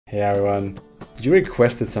Hey everyone, you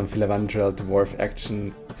requested some Filavandrel Dwarf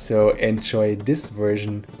action, so enjoy this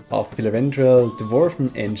version of Filavandrel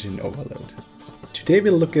Dwarf Engine Overload. Today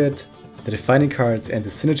we'll look at the defining cards and the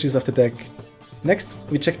synergies of the deck. Next,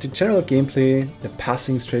 we check the general gameplay, the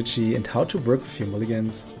passing strategy and how to work with your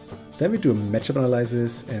mulligans. Then we do a matchup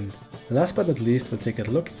analysis, and last but not least we'll take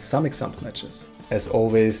a look at some example matches. As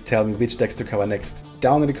always, tell me which decks to cover next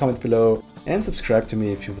down in the comment below, and subscribe to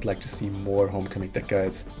me if you would like to see more homecoming deck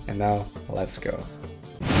guides. And now, let's go.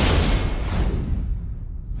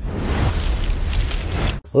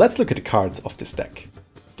 Let's look at the cards of this deck.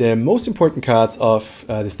 The most important cards of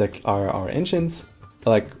this deck are our engines.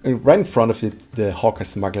 Like right in front of it, the Hawker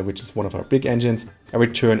Smuggler, which is one of our big engines. Every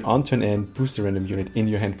turn on turn end, boosts a random unit in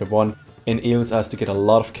your hand by 1, enables us to get a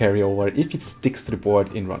lot of carryover if it sticks to the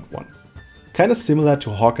board in round 1. Kind of similar to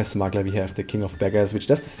Hawker Smuggler, we have the King of Beggars, which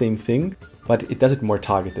does the same thing, but it does it more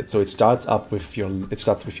targeted. So it starts with your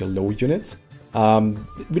low units,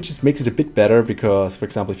 which just makes it a bit better because, for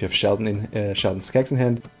example, if you have Sheldon Skaggs in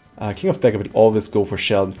hand, King of Beggar would always go for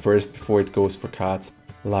Sheldon first before it goes for cards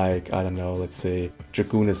like, I don't know, let's say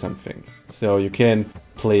Dragoon or something. So you can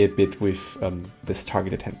play a bit with this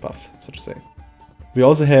targeted hand buff, so to say. We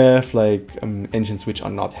also have like engines which are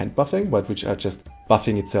not hand buffing, but which are just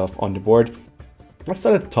buffing itself on the board. Let's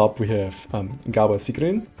start at the top. We have Gabor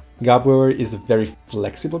Sigrin. Gabor is a very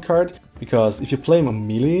flexible card because if you play him on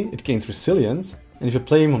melee, it gains resilience, and if you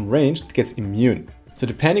play him on ranged, it gets immune. So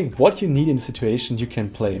depending what you need in the situation, you can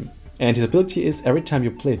play him. And his ability is every time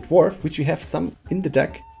you play Dwarf, which you have some in the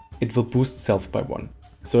deck, it will boost self by 1.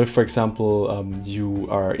 So if, for example, you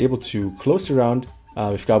are able to close the round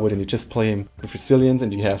with Gabor, then you just play him with resilience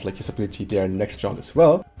and you have like his ability there in the next round as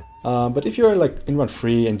well. But if you're like in round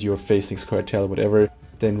 3 and you're facing scoia'tael or whatever,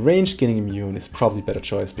 then ranged gaining immune is probably a better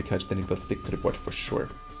choice because then it will stick to the board for sure.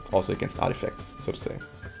 Also against artifacts, so to say.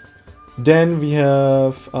 Then we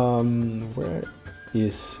have, where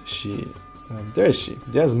is she? There is she.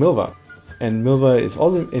 There's Milva. And Milva is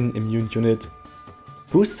also an immune unit.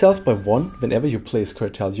 Boost self by 1 whenever you play a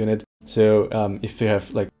scoia'tael unit. So if you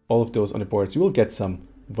have like all of those on the boards, you will get some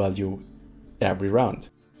value every round.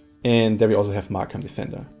 And there we also have Markham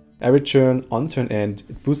Defender. Every turn on turn end,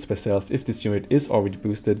 it boosts by self if this unit is already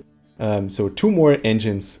boosted. So 2 more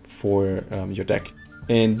engines for your deck.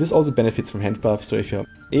 And this also benefits from hand buff. So if you're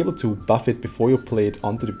able to buff it before you play it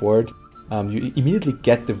onto the board, you immediately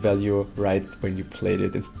get the value right when you played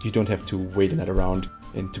it, and you don't have to wait another round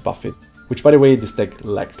and to buff it. Which, by the way, this deck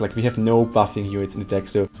lacks. Like, we have no buffing units in the deck,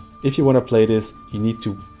 so if you want to play this, you need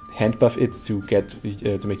to hand buff it to get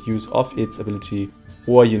to make use of its ability,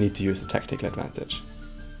 or you need to use a tactical advantage.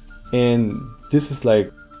 And this is like,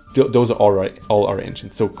 those are all our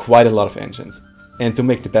engines, so quite a lot of engines. And to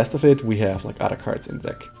make the best of it, we have like other cards in the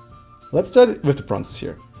deck. Let's start with the bronzes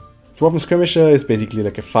here. Dwarven Skirmisher is basically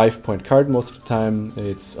like a 5-point card most of the time.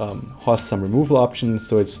 It's has some removal options,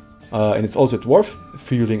 so it's and it's also a dwarf,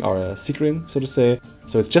 fueling our Sigrin, so to say.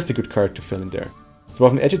 So it's just a good card to fill in there.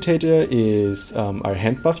 Dwarven Agitator is our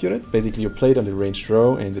hand buff unit. Basically, you play it on the ranged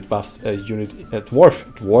row, and it buffs a unit, a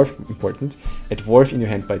dwarf in your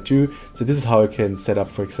hand by 2. So this is how you can set up,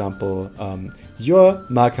 for example, your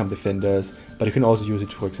Markham Defenders, but you can also use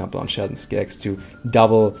it, for example, on Sheldon Skaggs to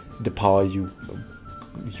double the power you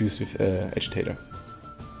use with Agitator.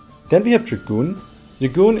 Then we have Dragoon.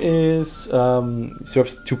 Dragoon is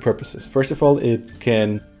serves 2 purposes. First of all, it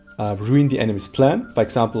can ruin the enemy's plan. For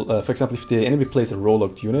example, if the enemy plays a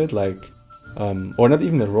roll-locked unit, like or not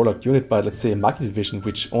even a roll-locked unit, but let's say a Market Division,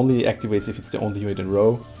 which only activates if it's the only unit in a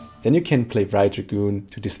row, then you can play Right Dragoon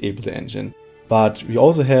to disable the engine. But we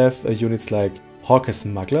also have units like Hawker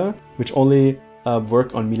Smuggler, which only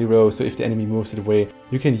work on melee row. So if the enemy moves it away,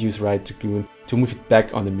 you can use Right Dragoon to move it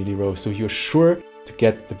back on the melee row, so you're sure to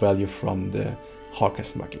get the value from the Hawker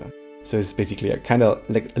Smuggler. So it's basically a kind of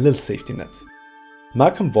like a little safety net.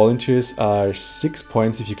 Markham Volunteers are 6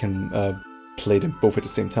 points if you can play them both at the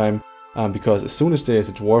same time, because as soon as there is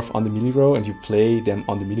a dwarf on the melee row and you play them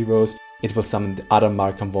on the melee rows, it will summon the other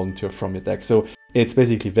Markham Volunteer from your deck. So it's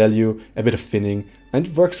basically value, a bit of thinning, and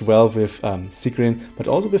it works well with Sigrin, but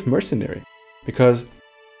also with Mercenary, because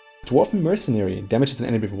Dwarven Mercenary damages an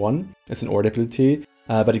enemy with 1, it's an order ability,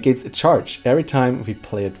 but it gains a charge every time we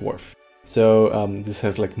play a dwarf. So this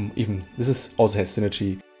has like also has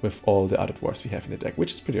synergy with all the other dwarves we have in the deck,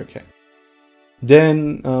 which is pretty okay.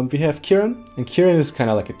 Then we have Kieran, and Kieran is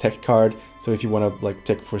kind of like a tech card. So if you want to like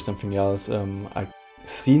tech for something else, I've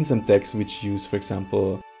seen some decks which use, for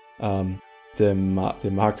example, the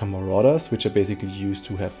Markham Marauders, which are basically used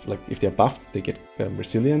to have, like, if they're buffed, they get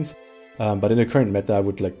resilience. But in the current meta, I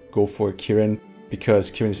would like go for Kieran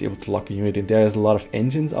because Kieran is able to lock a unit, and there's a lot of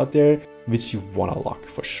engines out there which you want to lock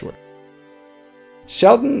for sure.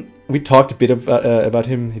 Sheldon, we talked a bit about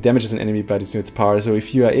him. He damages an enemy by this unit's power, so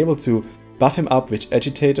if you are able to buff him up with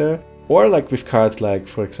Agitator, or like with cards like,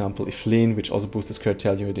 for example, Ifleen, which also boosts his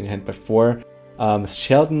carryover unit in hand by 4,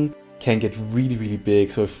 Sheldon can get really, really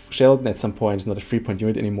big. So if Sheldon at some point is not a 3-point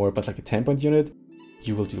unit anymore, but like a 10-point unit,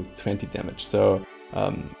 you will deal 20 damage. So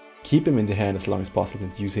keep him in the hand as long as possible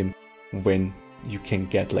and use him when you can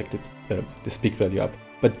get like this big value up.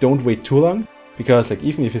 But don't wait too long, because like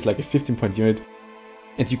even if it's like a 15-point unit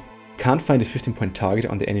and you can't find a 15-point target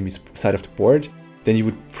on the enemy's side of the board, then you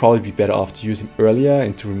would probably be better off to use him earlier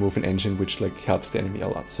and to remove an engine, which like helps the enemy a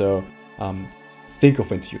lot. So think of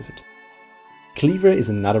when to use it. Cleaver is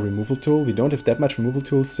another removal tool. We don't have that much removal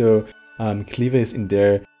tools, so Cleaver is in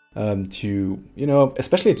there to, you know,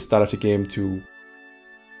 especially at the start of the game, to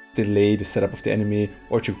delay the setup of the enemy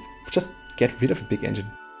or to just get rid of a big engine.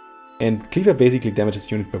 And Cleaver basically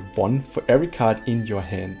damages unit by 1 for every card in your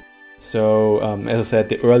hand. So as I said,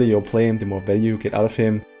 the earlier you play him, the more value you get out of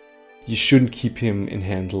him. You shouldn't keep him in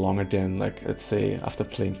hand longer than, like, let's say after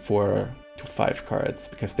playing 4 to 5 cards,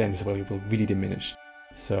 because then his value will really diminish.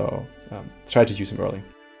 So try to use him early.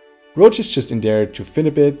 Roach is just in there to fin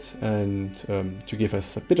a bit and to give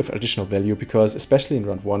us a bit of additional value, because especially in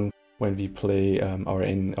round 1 when we play our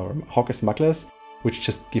Hawker Smugglers, which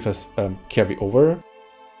just give us carry over.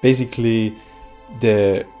 Basically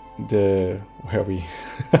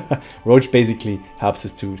Roach basically helps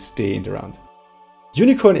us to stay in the round.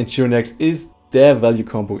 Unicorn and Chironex is their value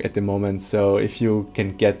combo at the moment, so if you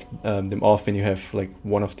can get them off when you have like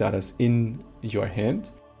one of the others in your hand,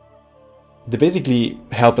 they basically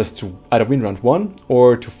help us to either win round 1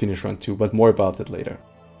 or to finish round 2, but more about that later.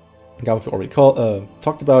 We've already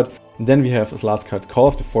talked about. And then we have as last card Call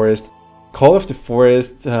of the Forest. Call of the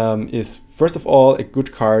Forest is first of all a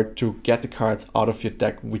good card to get the cards out of your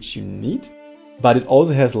deck which you need, but it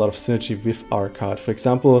also has a lot of synergy with our card. For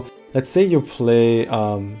example, let's say you play,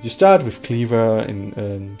 you start with Cleaver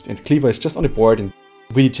and Cleaver is just on the board and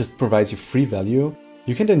really just provides you free value.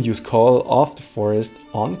 You can then use Call of the Forest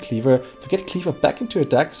on Cleaver to get Cleaver back into your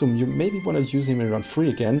deck, so you maybe want to use him in round 3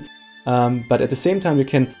 again. But at the same time you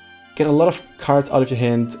can get a lot of cards out of your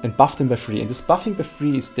hand and buff them by 3. And this buffing by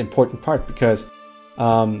 3 is the important part, because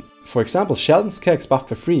for example, Sheldon's Kegs buffed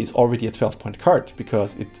by 3 is already a 12-point card,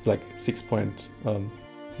 because it's like 6-point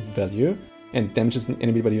value and damages an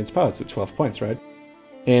enemy by the unit's power, so 12 points, right?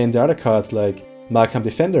 And the other cards like Malcolm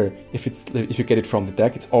Defender, if you get it from the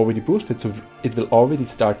deck, it's already boosted, so it will already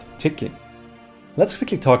start ticking. Let's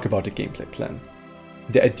quickly talk about the gameplay plan.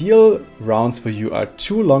 The ideal rounds for you are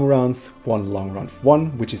 2 long rounds, 1 long round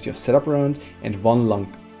 1, which is your setup round, and 1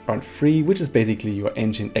 long round 3, which is basically your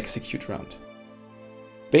engine execute round.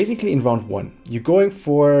 Basically in round 1, you're going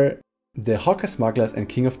for the Hawker Smugglers and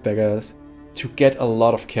King of Beggars to get a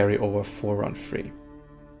lot of carryover for round 3.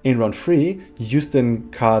 In round 3, you use then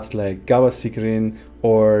cards like Gawa Sigrin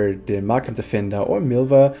or the Markham Defender or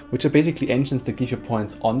Milva, which are basically engines that give you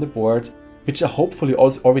points on the board, which are hopefully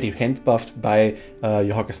also already hand buffed by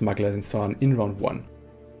your Hawker Smugglers and so on in round 1.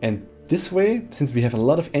 And this way, since we have a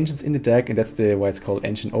lot of engines in the deck, and that's why it's called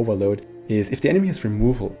engine overload, is if the enemy has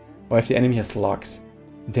removal or if the enemy has locks,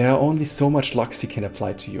 there are only so much locks he can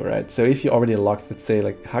apply to you, right? So if you already locked, let's say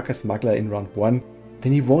like Hawker Smuggler in round 1,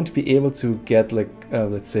 then you won't be able to get like,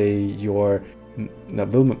 let's say your... No,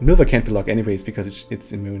 Milva can't be locked anyways because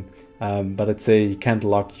it's immune. But let's say you can't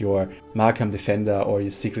lock your Markham Defender or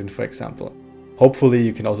your Sigrin, for example. Hopefully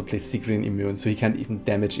you can also play Sigrin immune, so you can't even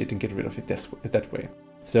damage it and get rid of it that way.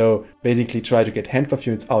 So basically try to get handbuff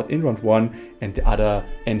units out in round 1 and the other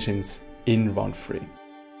engines in round 3.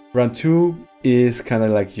 Round 2 is kind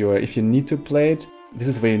of like your, if you need to play it, this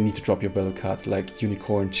is where you need to drop your value cards like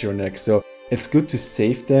Unicorn, Chironex. So it's good to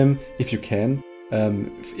save them if you can,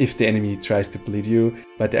 if the enemy tries to bleed you.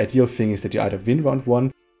 But the ideal thing is that you either win round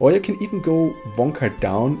 1, or you can even go 1 card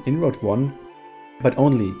down in round 1, but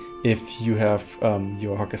only if you have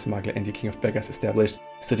your Hawker Smuggler and your King of Beggars established,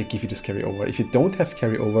 so they give you this carryover. If you don't have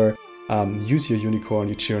carryover, use your Unicorn,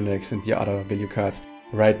 your Chironex and your other value cards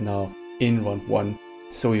right now in round 1,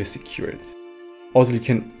 so you're secured. Also, you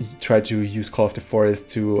can try to use Call of the Forest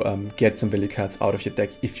to get some value cards out of your deck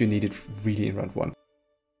if you need it really in round 1.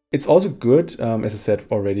 It's also good, as I said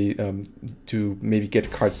already, to maybe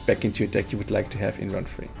get cards back into your deck you would like to have in round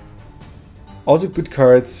 3. Also good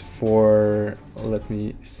cards for, let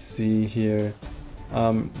me see here,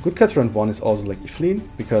 good cards for round 1 is also like Ifleen,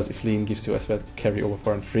 because Ifleen gives you as well carryover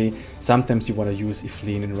for round 3. Sometimes you want to use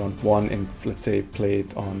Ifleen in round 1 and let's say play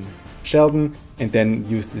it on Sheldon and then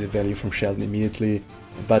use the value from Sheldon immediately.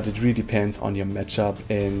 but it really depends on your matchup,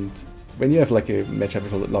 and when you have like a matchup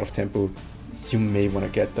with a lot of tempo, you may want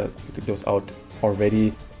to get those out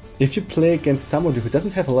already. If you play against someone who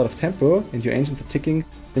doesn't have a lot of tempo and your engines are ticking,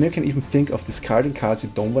 then you can even think of discarding cards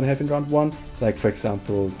you don't want to have in round 1. Like for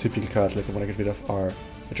example, typical cards like I want to get rid of are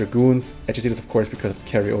dragoons, agitators of course because of the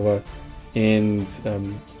carryover, and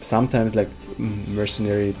sometimes like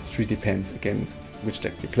mercenary. It really depends against which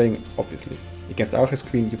deck you're playing. Obviously, against Archer's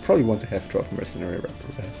Queen, you probably want to have Dwarf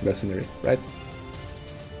mercenary, right?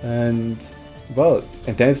 And well,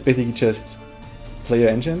 and then it's basically just play your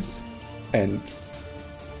engines and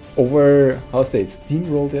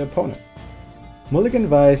steamroll the opponent. Mulligan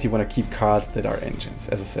wise, you want to keep cards that are engines,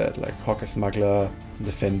 as I said, like Hawker Smuggler,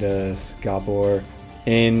 Defenders, Gabor,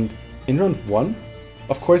 and in round 1,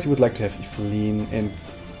 of course you would like to have Eveline and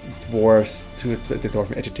Dwarfs, the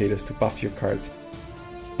Dwarf agitators to buff your cards.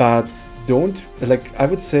 But don't, like, I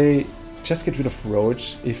would say just get rid of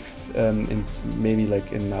Roach if, and maybe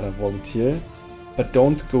like another volunteer, but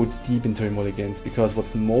don't go deep into your mulligans, because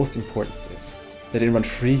what's most important is that in round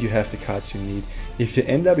 3 you have the cards you need. If you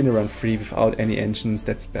end up in a round 3 without any engines,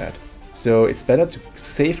 that's bad. So it's better to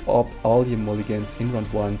save up all your mulligans in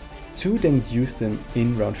round 1 to then use them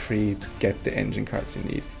in round 3 to get the engine cards you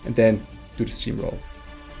need, and then do the steamroll.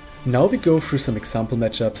 Now we go through some example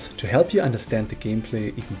matchups to help you understand the gameplay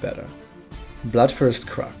even better. Bloodthirst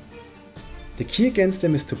Krug. The key against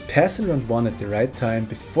them is to pass in round 1 at the right time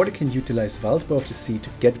before they can utilize Wildbow of the Sea to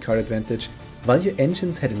get card advantage, while your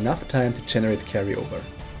engines had enough time to generate carryover.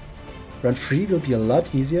 Round 3 will be a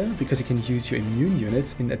lot easier because you can use your immune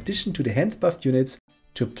units in addition to the hand-buffed units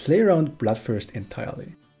to play around Bloodthirst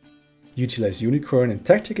entirely. Utilize Unicorn and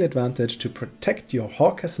Tactical Advantage to protect your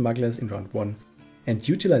Hawker Smugglers in round 1, and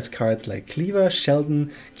utilize cards like Cleaver,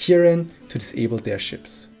 Sheldon, Kieran to disable their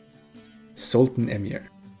ships. Sultan Emir.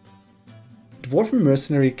 Dwarven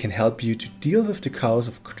Mercenary can help you to deal with the chaos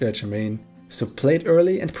of Jermaine, so play it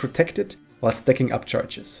early and protect it while stacking up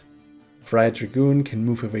charges. Friar Dragoon can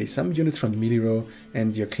move away some units from the melee row,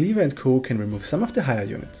 and your Cleaver and Co can remove some of the higher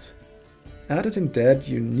units. Other than that,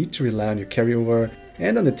 you need to rely on your carryover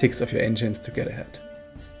and on the ticks of your engines to get ahead.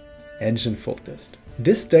 Engine Full Test.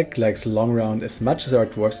 This deck likes long round as much as our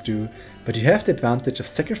dwarves do, but you have the advantage of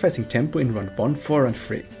sacrificing tempo in round 1 for round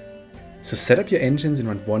 3. So set up your engines in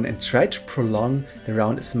round 1 and try to prolong the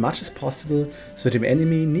round as much as possible so the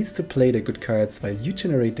enemy needs to play their good cards while you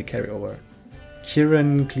generate the carryover.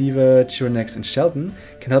 Kieran, Cleaver, Chironex and Sheldon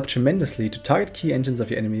can help tremendously to target key engines of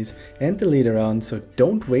your enemies and delay the round, so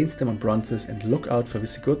don't waste them on bronzes and look out for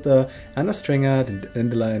Visigota, Anastringer,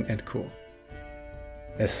 Dandelion and Co.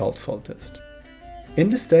 Assault Fall Test. In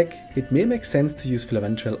this deck, it may make sense to use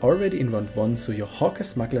Philoventrel already in round 1 so your Hawker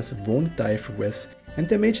Smugglers won't die for Wes and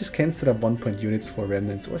their mages can set up 1-point units for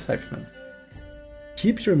Remnants or Scythemen.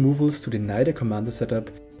 Keep your removals to deny the commander setup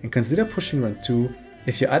and consider pushing round 2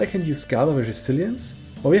 if you either can use Galva with Resilience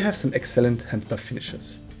or you have some excellent handbuff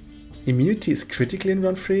finishes. Immunity is critical in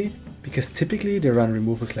round 3 because typically they run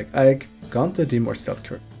removals like Ike, Gaunter, Dim or Stealth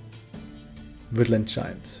Curve. Woodland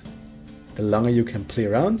Giants. The longer you can play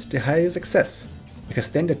around, the higher your success, because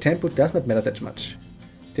then the tempo does not matter that much.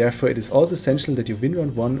 Therefore it is also essential that you win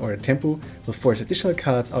round 1 or a tempo will force additional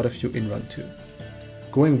cards out of you in round 2.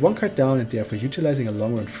 Going 1 card down and therefore utilizing a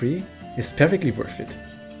long round 3 is perfectly worth it.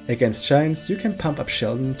 Against Giants you can pump up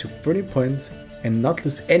Sheldon to 30 points and not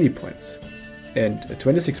lose any points. And a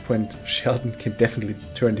 26-point Sheldon can definitely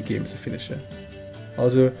turn the game as a finisher.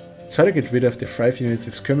 Also, try to get rid of the 5 units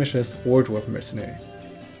with Skirmishers or Dwarf Mercenary.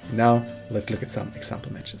 Now, let's look at some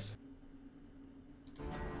example matches.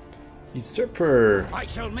 Usurper!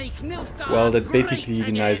 Well, that basically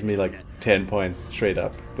denies me like 10 points straight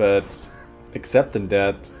up, but except in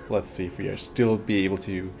that, let's see if we are still be able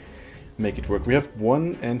to make it work. We have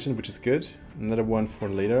 1 engine, which is good, another one for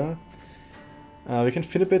later. We can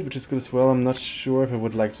fit a bit, which is good as well. I'm not sure if I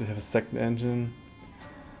would like to have a second engine,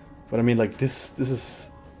 but I mean, like this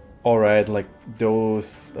is alright. Like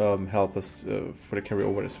those help us for the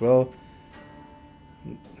carryover as well.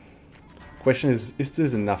 Question is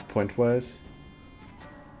this enough point-wise?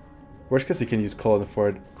 Worst case, we can use Call of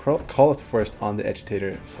the Forest on the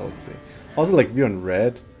Agitator, so let's see. Also, like, we're on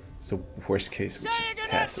red, so worst case, we just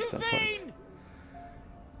pass at some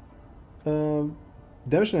point.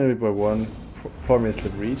 Damage enemy by 1, problem is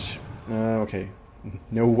let reach. Okay,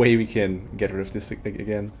 no way we can get rid of this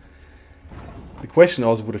again. The question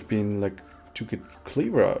also would have been, like, to get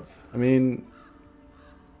Cleaver out. I mean,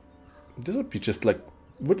 this would be just like,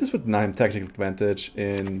 this would deny him tactical advantage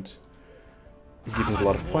and give us a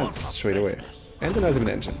lot of points straight away. And then there's an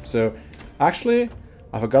engine. So actually,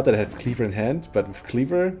 I forgot that I had Cleaver in hand, but with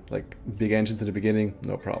Cleaver, like big engines in the beginning,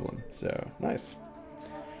 no problem. So, nice.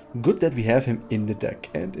 Good that we have him in the deck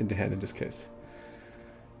and in the hand in this case.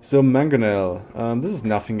 So, Mangonel. This is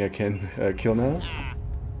nothing I can kill now.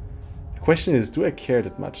 The question is, do I care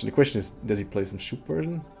that much? And the question is, does he play some Shoop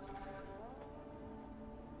version?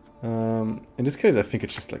 In this case, I think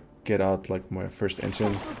it's just like get out like my first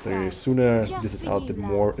engine. The sooner this is out, the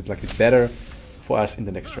more, like the better for us in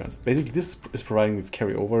the next rounds. Basically, this is providing with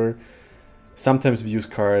carryover. Sometimes we use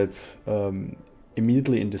cards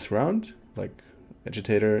immediately in this round, like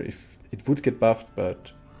Agitator, if it would get buffed,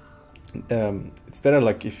 but it's better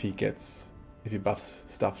like if he buffs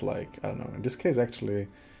stuff like, I don't know, in this case actually,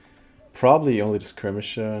 probably only the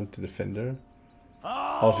Skirmisher and the Defender.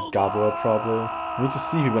 Also Gabor probably. We need to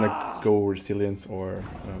see if we want to go Resilience or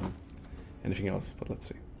anything else, but let's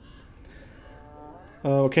see.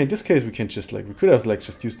 Okay, in this case we can just like, we could have like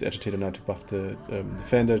just use the Agitator now to buff the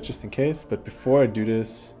Defender just in case, but before I do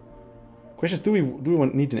this, question is, do we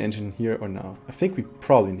need an engine here or now? I think we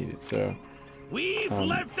probably need it, so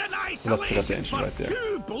let's set up the engine right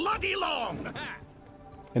there. Bloody long.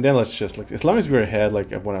 And then let's just like, as long as we're ahead,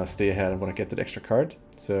 like I want to stay ahead, I want to get that extra card.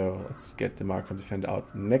 So let's get the Markham Defender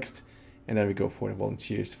out next, and then we go for the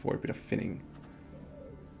Volunteers for a bit of thinning.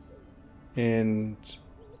 And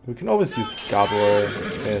we can always use Gabor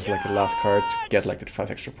as like the last card to get like the 5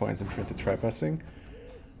 extra points and prevent the try-passing.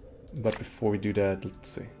 But before we do that, let's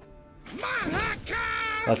see.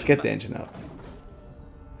 Let's get the engine out.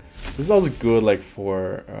 This is also good like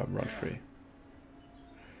for round 3.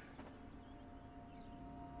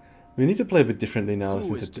 We need to play a bit differently now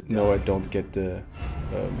since I know I don't get the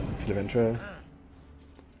Philoventra.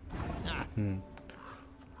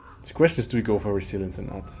 So the question is, do we go for Resilience or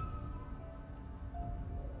not?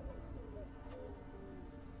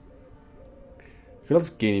 We could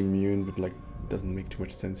also gain immune, but like doesn't make too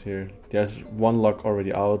much sense here. There's one lock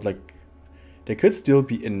already out, like there could still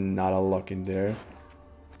be another lock in there.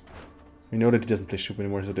 We know that he doesn't play Shoop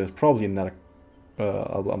anymore, so there's probably another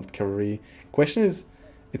Armed Cavalry. Question is,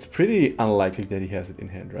 it's pretty unlikely that he has it in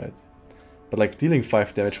hand, right? But like dealing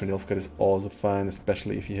 5 damage from Nilfgaard is also fine,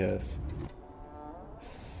 especially if he has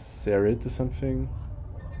Serid or something.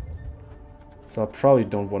 So I probably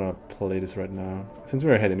don't want to play this right now. Since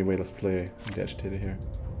we're ahead anyway, let's play the Agitator here.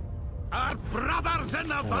 Our brothers in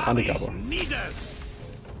the valleys need us.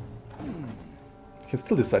 We can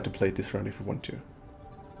still decide to play it this round if we want to.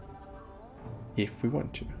 If we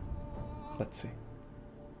want to. Let's see.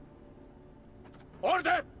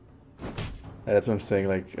 Order! That's what I'm saying,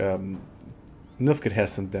 like, Nilfgaard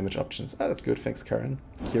has some damage options. Ah, that's good, thanks Kieran.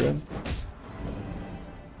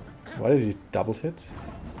 Why did he double hit?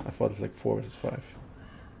 I thought it's like 4 versus 5.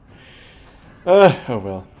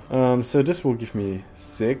 Oh well. So this will give me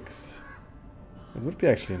 6. It would be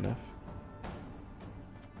actually enough.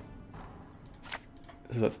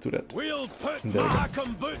 So let's do that. We'll put there we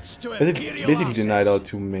Markham boots to basically denied our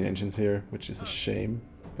 2 main engines here, which is a shame,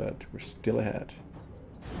 but we're still ahead.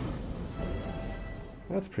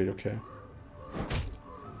 That's pretty okay.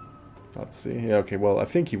 Let's see. Yeah, okay, well, I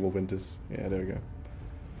think he will win this. Yeah, there we go.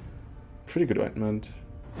 Pretty good ointment.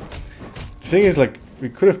 The thing is, like, we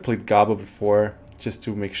could have played Gabo before, just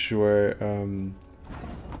to make sure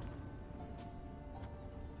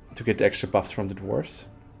to get the extra buffs from the Dwarfs.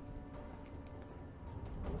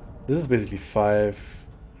 This is basically 5.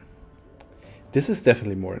 This is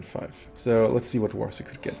definitely more than 5. So let's see what Dwarfs we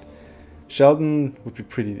could get. Sheldon would be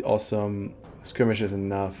pretty awesome. Skirmish is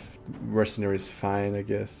enough. Mercenary is fine, I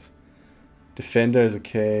guess. Defender is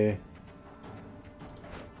okay.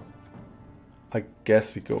 I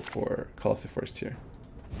guess we go for Call of the First here.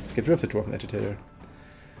 Let's get rid of the Dwarf and Agitator.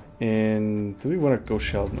 And do we want to go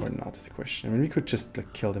Sheldon or not is the question. I mean, we could just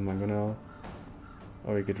like kill the Mangonel.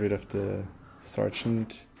 Or we get rid of the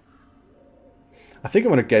Sergeant. I think I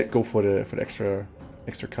want to go for the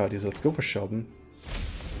extra card here, so let's go for Sheldon.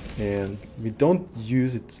 And we don't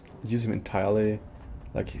use him entirely,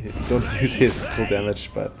 like we don't use his full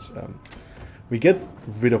damage, but we get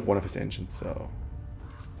rid of one of his engines, so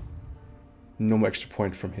no more extra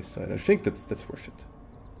point from his side. I think that's worth it.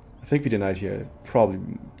 I think we denied here probably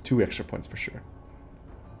 2 extra points for sure.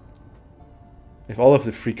 If all of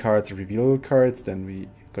the free cards are reveal cards, then we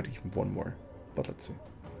got even 1 more. But let's see.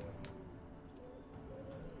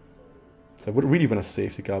 So I would really want to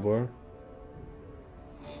save the Gabor.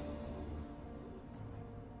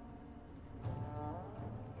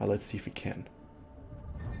 Well, let's see if we can.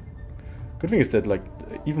 Good thing is that, like,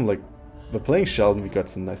 even like by playing Sheldon, we got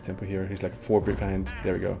some nice tempo here. He's like 4 behind.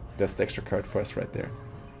 There we go. That's the extra card for us right there.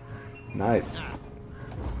 Nice.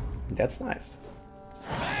 That's nice.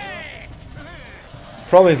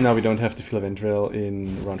 Problem is now we don't have the Filavendrel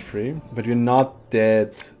in round 3, but we're not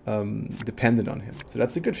that dependent on him. So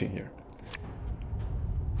that's a good thing here.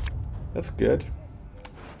 That's good.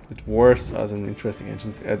 The Dwarfs as an interesting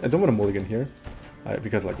engine. I don't want a mulligan here,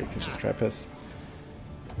 because like I can just trap us.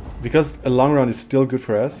 Because a long round is still good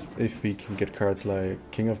for us if we can get cards like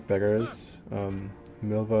King of Beggars,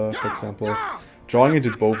 Milva, for example. Drawing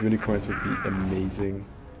into both unicorns would be amazing.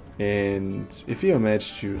 And if we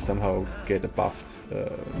manage to somehow get a buffed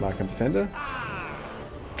Markham Defender,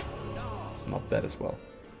 not bad as well.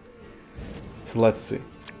 So let's see.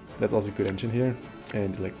 That's also a good engine here.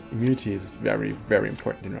 And like immunity is very, very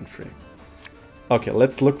important in round 3. Okay,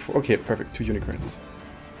 let's look for... Okay, perfect. 2 unicorns.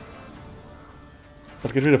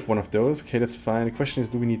 Let's get rid of one of those. Okay, that's fine. The question is,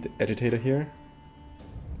 do we need the agitator here?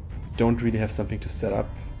 Don't really have something to set up.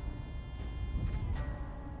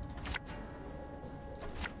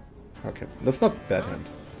 Okay, that's not bad hand.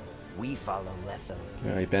 We follow Letho.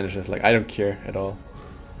 Yeah, he banishes. Like, I don't care at all.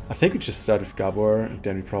 I think we just start with Gabor, and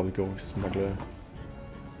then we probably go with Smuggler.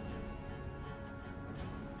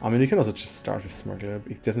 I mean, you can also just start with Smuggler.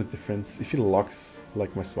 It doesn't make a difference. If he locks,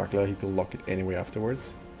 like my Smuggler, he will lock it anyway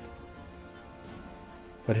afterwards.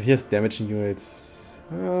 But if he has damaging units...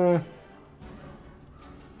 you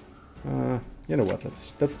know what,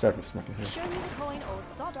 let's start with Smuggler here. Show me the coin or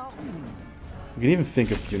sod off. You can even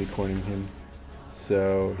think of unicorning him.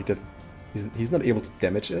 So he doesn't... He's not able to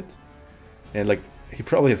damage it. And like, he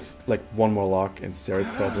probably has like one more lock and Serid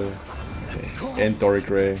probably. Okay. And Dory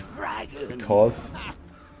Grey. Because...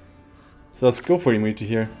 So let's go for immunity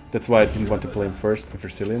here. That's why I didn't want to play him first with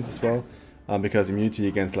Resilience as well. Because immunity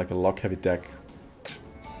against like a lock heavy deck,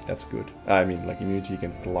 that's good. I mean like immunity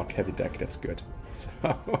against the lock heavy deck, that's good. So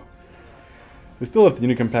we still have the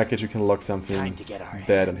unicorn package, we can lock something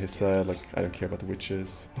bad on his side. Like I don't care about the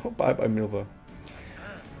witches. Oh, bye bye Milva.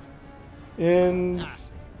 And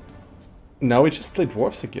now we just play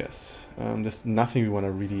dwarves, I guess. There's nothing we want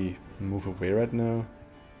to really move away right now.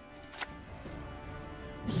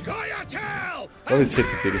 Scoia'tael! Always hit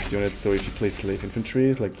the biggest unit, so if you play slave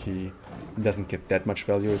infantry, like he doesn't get that much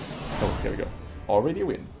value. It's... Oh, there we go. Already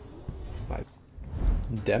win. Nice.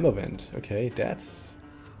 Demo event. Okay, that's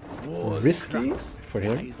risky for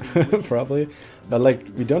him, probably. But like,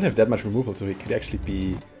 we don't have that much removal, so we could actually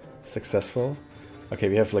be successful. Okay,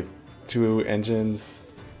 we have like 2 engines,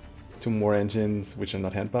 2 more engines, which are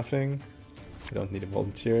not hand buffing. We don't need a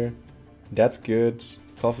volunteer. That's good.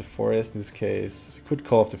 Call of the Forest in this case. We could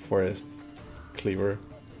Call of the Forest Cleaver.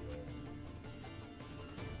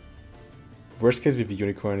 Worst case with the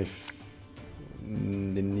Unicorn if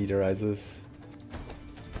the need arises.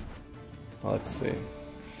 Well, let's see.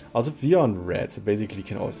 Also, we are on red, so basically you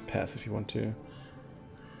can always pass if you want to.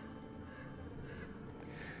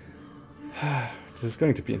 This is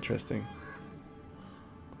going to be interesting.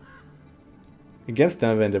 Against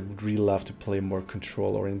them, I would really love to play a more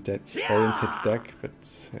control-oriented deck,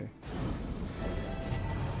 but hey.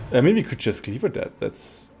 I mean, we could just cleaver that.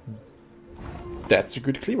 That's a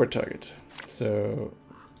good cleaver target. So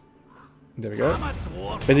there we go.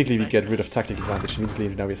 Basically, we get rid of tactical advantage immediately.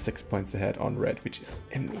 Now we're 6 points ahead on red, which is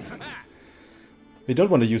amazing. We don't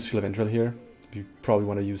want to use Filavendrel here. We probably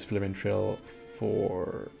want to use Filavendrel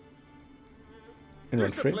for in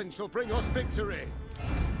round 3.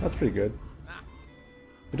 That's pretty good.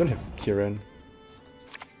 We don't have Kieran.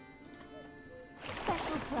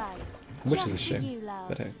 Special prize. Which is a shame.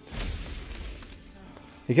 But hey.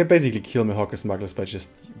 He can basically kill my Hawker Smugglers by just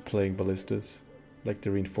playing Ballistas. Like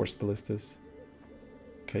the reinforced Ballistas.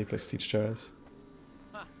 Okay, he plays Siege Towers.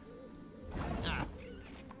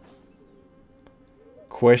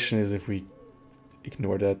 Question is if we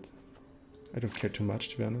ignore that. I don't care too much,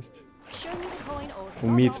 to be honest. Show me the coin or For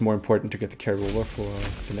me, it's more important to get the carryover for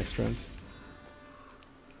the next rounds.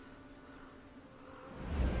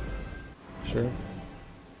 Sure.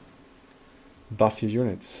 Buff your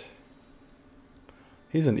units.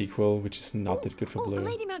 He's an equal, which is not that good for blue.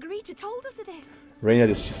 Lady Margarita told us of this. Reynard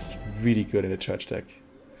is just really good in the charge deck.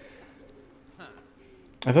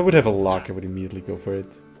 If I would have a lock, I would immediately go for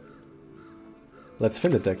it. Let's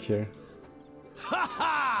fin the deck here. Ha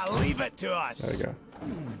ha! Leave it to us. There we go.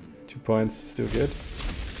 2 points, still good.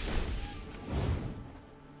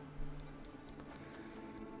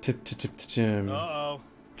 Uh-oh.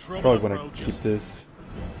 Probably want to keep this.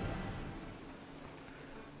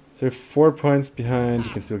 So 4 points behind,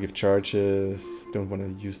 you can still give charges. Don't want to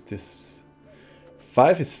use this.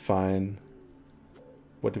 5 is fine.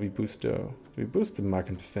 What do we boost though? Do we boost the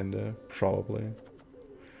Markham Defender? Probably.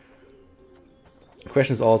 The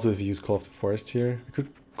question is also if we use Call of the Forest here. We could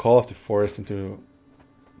Call of the Forest into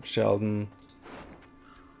Sheldon.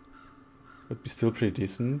 Would be still pretty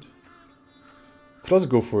decent. Could also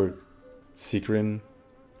go for Seekrin.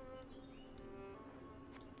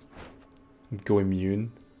 Go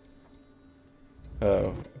immune.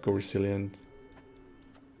 Go resilient.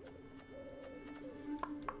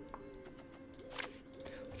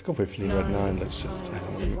 Let's go for Fleeing right now and let's just, I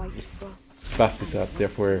don't know, let's buff this up.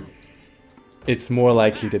 Therefore, it's more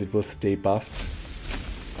likely that it will stay buffed.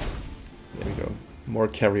 There we go. More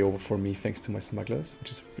carryover for me thanks to my smugglers,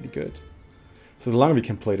 which is really good. So the longer we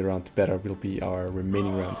can play it around, the better will be our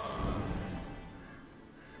remaining rounds.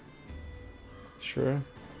 Sure.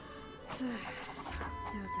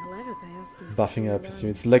 Buffing up his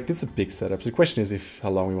units. Like, this is a big setup. So the question is if how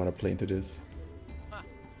long we want to play into this.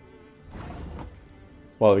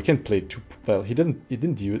 Well, we can play too well. He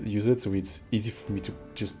didn't use it, so it's easy for me to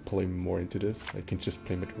just play more into this. I can just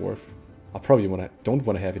play my Dwarf. I probably don't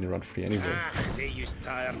want to have any run free anyway.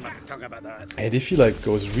 And if he like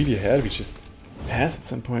goes really ahead, we just pass at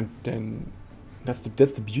some point. Then that's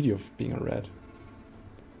the beauty of being on red.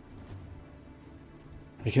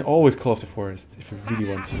 We can always call off the forest if we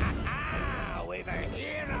really want to.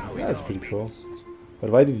 Yeah, that's pretty cool.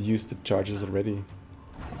 But why did he use the charges already?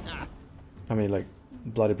 I mean, like,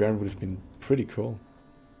 Bloody Baron would have been pretty cool.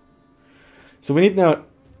 So we need now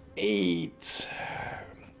 8.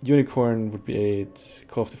 Unicorn would be 8.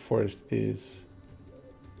 Call of the Forest is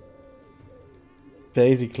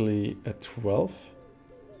basically a 12.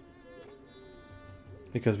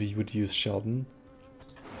 Because we would use Sheldon.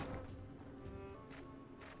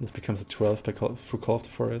 This becomes a 12 through Call of the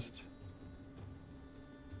Forest.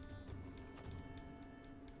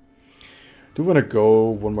 Do we want to go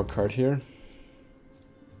one more card here?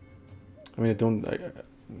 I mean,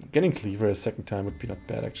 getting Cleaver a second time would be not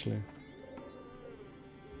bad, actually.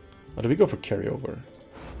 Or do we go for carryover?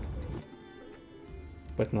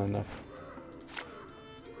 But not enough.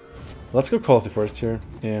 Let's go Call of the Forest here,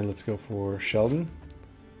 and let's go for Sheldon.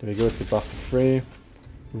 There we go, let's get buffed for free.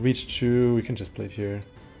 Reach 2, we can just play it here.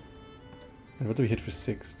 And what do we hit for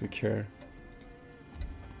 6? Do we care?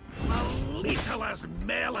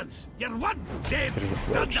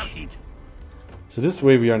 So this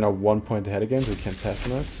way we are now 1 point ahead again, so we can't pass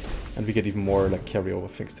on us. And we get even more like carryover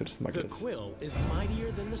thanks to the smugglers.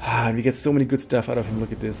 And we get so many good stuff out of him.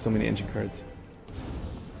 Look at this, so many engine cards.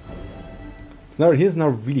 So now here's now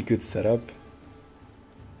really good setup.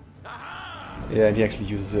 Yeah, and he actually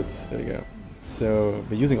uses it. There we go. So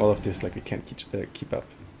we're using all of this like we can't keep up.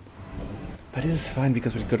 But this is fine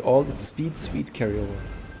because we got all its sweet carryover.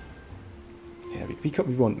 Yeah,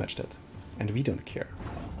 we won't match that. And we don't care.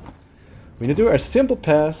 We're gonna do our simple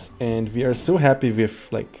pass, and we are so happy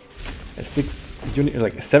with like a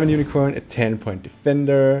 7 unicorn, a 10-point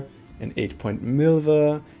defender, an 8-point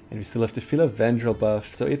Milva, and we still have the Filler Vandral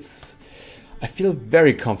buff. So I feel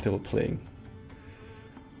very comfortable playing.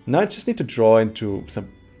 Now I just need to draw into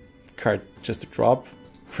some card just to drop.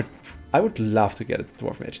 I would love to get a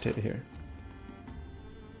Dwarf Agitator here.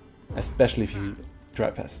 Especially if he dry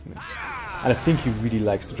passes me. And I think he really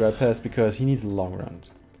likes to dry pass because he needs a long round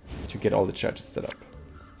to get all the charges set up.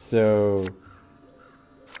 So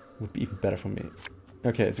would be even better for me.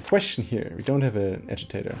 Okay, it's a question here. We don't have an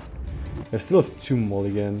agitator. I still have 2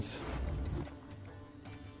 mulligans.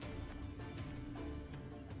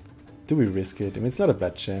 Do we risk it? I mean, it's not a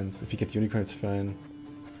bad chance. If you get unicorn, it's fine.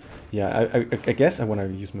 Yeah, I guess I want to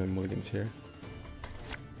use my mulligans here.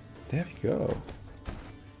 There we go.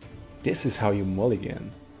 This is how you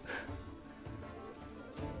mulligan.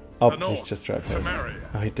 Oh, please just try pass.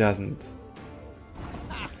 Oh, he doesn't.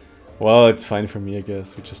 Well, it's fine for me, I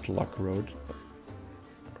guess. We just lock road.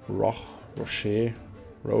 Roche.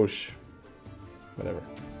 Whatever.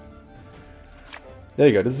 There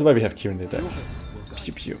you go. This is why we have Kieran in the deck.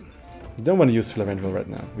 Pew pew. We don't want to use Flavanville right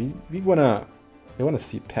now. We wanna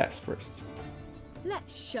see it pass first.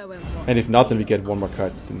 Let's show him. And if not, then we get one more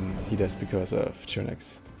card than he does because of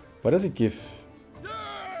Churnex. What does he give?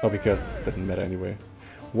 Oh, because it doesn't matter anyway.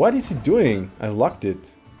 What is he doing? I locked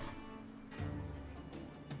it.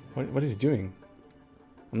 What is he doing?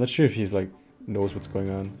 I'm not sure if he's like knows what's going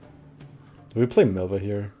on. Do we play Melva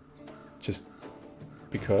here? Just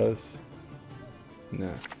because?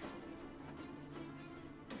 Nah.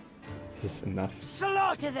 This is enough.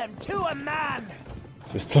 Slaughter them to a man.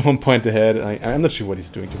 So we're still 1 point ahead. I'm not sure what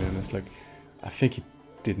he's doing, to be honest. Like, I think he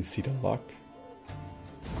didn't see the lock.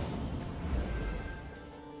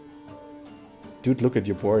 Dude, look at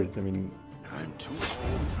your board. I mean, I'm too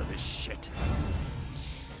old for this shit.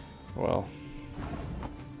 Well.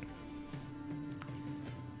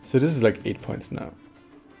 So this is like 8 points now.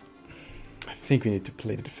 I think we need to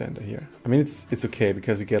play the defender here. I mean, it's okay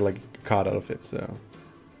because we get like a card out of it, so.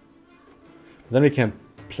 Then we can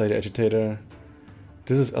play the agitator.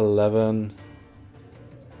 This is 11.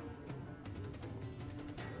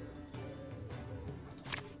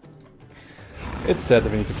 It's sad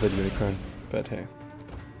that we need to play the unicorn, but hey.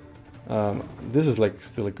 This is like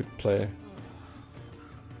still a good play.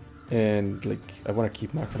 And like I want to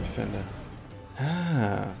keep Mark on Defender.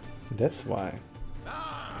 Ah, that's why.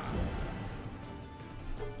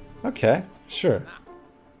 Okay, sure.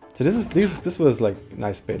 So this was like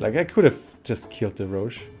nice bait. Like I could have just killed the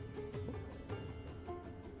Roche.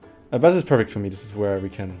 But this is perfect for me. This is where we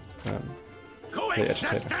can play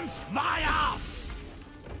agitator.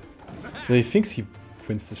 So he thinks he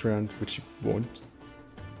wins this round, which he won't.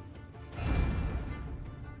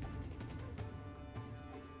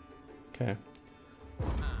 Okay.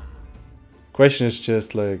 Question is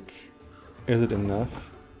just like, is it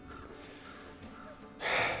enough?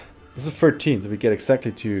 This is 13, so we get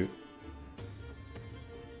exactly 2.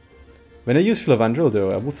 When I use Philavandrel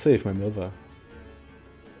though, I would save my Milva.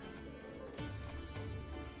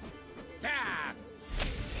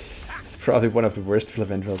 It's probably one of the worst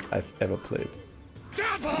Philavandrels I've ever played.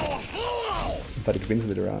 But it wins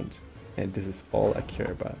me the round. And this is all I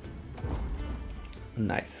care about.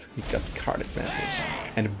 Nice, we got the card advantage.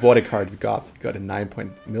 And what a card we got. We got a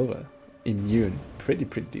 9-point Milva. Immune. Pretty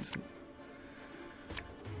decent.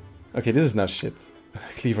 Okay, this is not shit.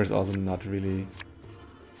 Cleaver is also not really...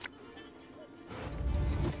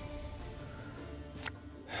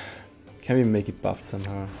 Can we make it buffed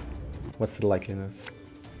somehow? What's the likeliness?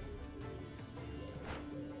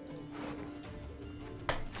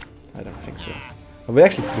 I don't think so. Oh, we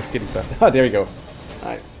actually could get it buffed. Oh, there we go.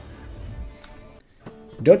 Nice.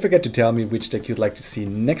 Don't forget to tell me which deck you'd like to see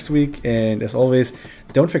next week. And as always,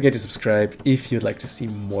 don't forget to subscribe if you'd like to see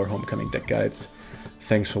more Homecoming deck guides.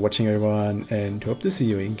 Thanks for watching everyone, and hope to see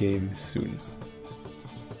you in game soon.